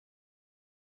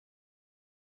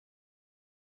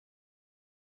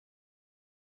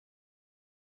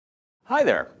Hi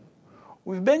there.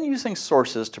 We've been using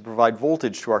sources to provide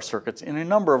voltage to our circuits in a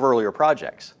number of earlier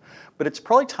projects, but it's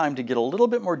probably time to get a little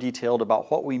bit more detailed about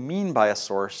what we mean by a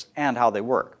source and how they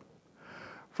work.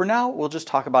 For now, we'll just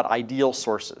talk about ideal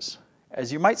sources.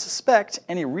 As you might suspect,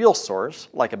 any real source,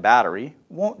 like a battery,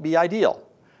 won't be ideal.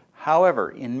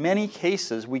 However, in many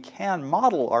cases, we can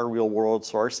model our real-world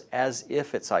source as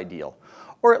if it's ideal,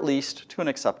 or at least to an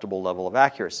acceptable level of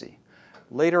accuracy.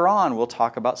 Later on, we'll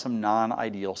talk about some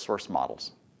non-ideal source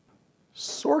models.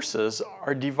 Sources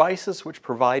are devices which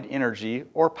provide energy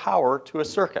or power to a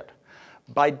circuit.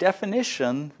 By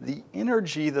definition, the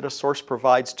energy that a source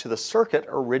provides to the circuit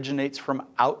originates from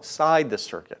outside the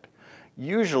circuit.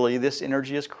 Usually, this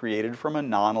energy is created from a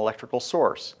non-electrical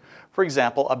source. For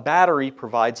example, a battery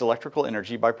provides electrical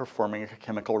energy by performing a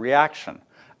chemical reaction.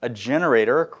 A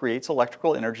generator creates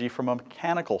electrical energy from a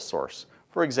mechanical source,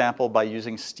 for example, by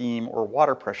using steam or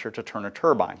water pressure to turn a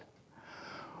turbine.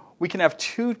 We can have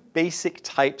two basic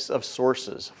types of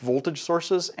sources, voltage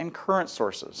sources and current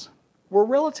sources. We're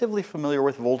relatively familiar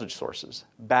with voltage sources.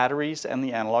 Batteries and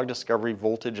the analog discovery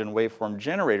voltage and waveform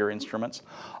generator instruments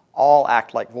all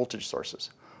act like voltage sources.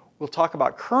 We'll talk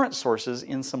about current sources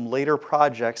in some later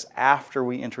projects after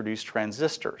we introduce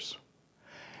transistors.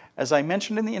 As I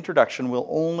mentioned in the introduction, we'll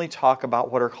only talk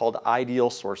about what are called ideal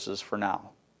sources for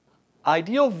now.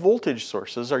 Ideal voltage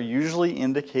sources are usually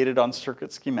indicated on circuit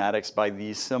schematics by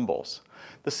these symbols.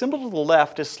 The symbol to the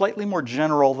left is slightly more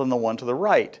general than the one to the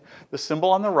right. The symbol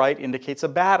on the right indicates a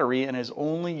battery and is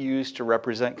only used to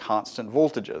represent constant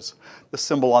voltages. The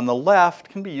symbol on the left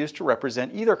can be used to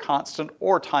represent either constant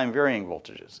or time-varying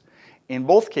voltages. In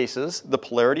both cases, the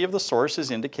polarity of the source is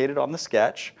indicated on the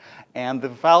sketch, and the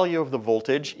value of the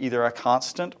voltage, either a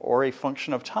constant or a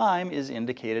function of time, is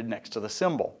indicated next to the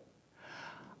symbol.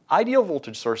 Ideal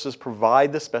voltage sources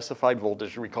provide the specified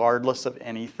voltage regardless of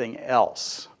anything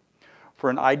else. For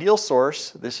an ideal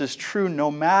source, this is true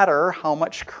no matter how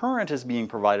much current is being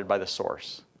provided by the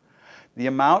source. The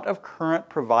amount of current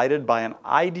provided by an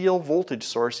ideal voltage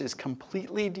source is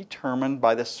completely determined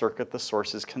by the circuit the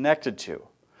source is connected to.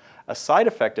 A side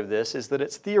effect of this is that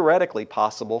it's theoretically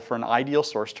possible for an ideal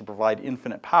source to provide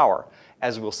infinite power,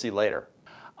 as we'll see later.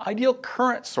 Ideal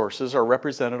current sources are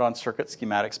represented on circuit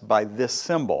schematics by this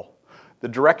symbol. The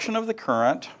direction of the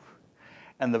current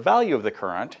and the value of the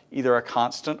current, either a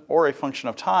constant or a function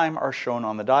of time, are shown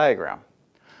on the diagram.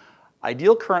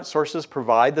 Ideal current sources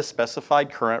provide the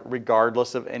specified current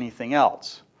regardless of anything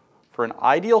else. For an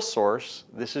ideal source,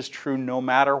 this is true no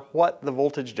matter what the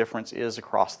voltage difference is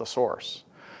across the source.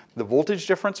 The voltage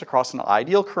difference across an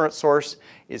ideal current source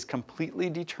is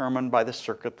completely determined by the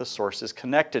circuit the source is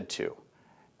connected to.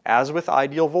 As with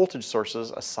ideal voltage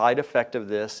sources, a side effect of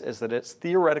this is that it's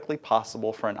theoretically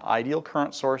possible for an ideal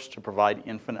current source to provide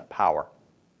infinite power.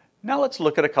 Now let's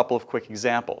look at a couple of quick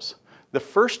examples. The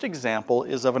first example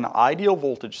is of an ideal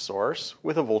voltage source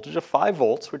with a voltage of 5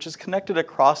 volts, which is connected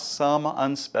across some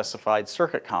unspecified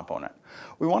circuit component.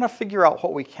 We want to figure out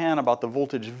what we can about the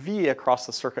voltage V across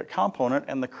the circuit component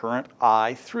and the current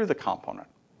I through the component.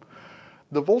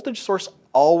 The voltage source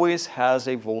always has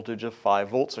a voltage of 5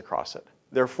 volts across it.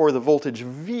 Therefore, the voltage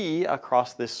V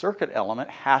across this circuit element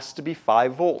has to be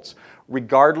 5 volts,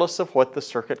 regardless of what the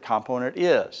circuit component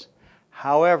is.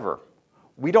 However,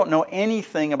 we don't know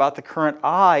anything about the current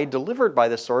I delivered by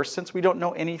the source since we don't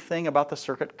know anything about the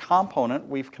circuit component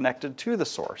we've connected to the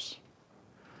source.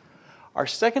 Our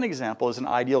second example is an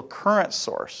ideal current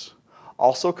source,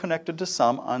 also connected to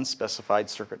some unspecified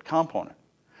circuit component.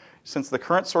 Since the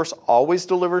current source always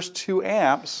delivers 2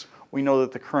 amps, we know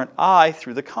that the current I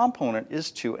through the component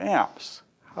is 2 amps.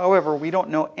 However, we don't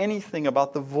know anything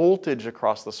about the voltage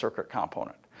across the circuit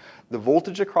component. The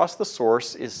voltage across the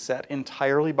source is set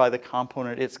entirely by the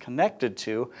component it's connected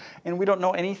to, and we don't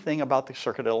know anything about the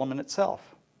circuit element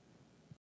itself.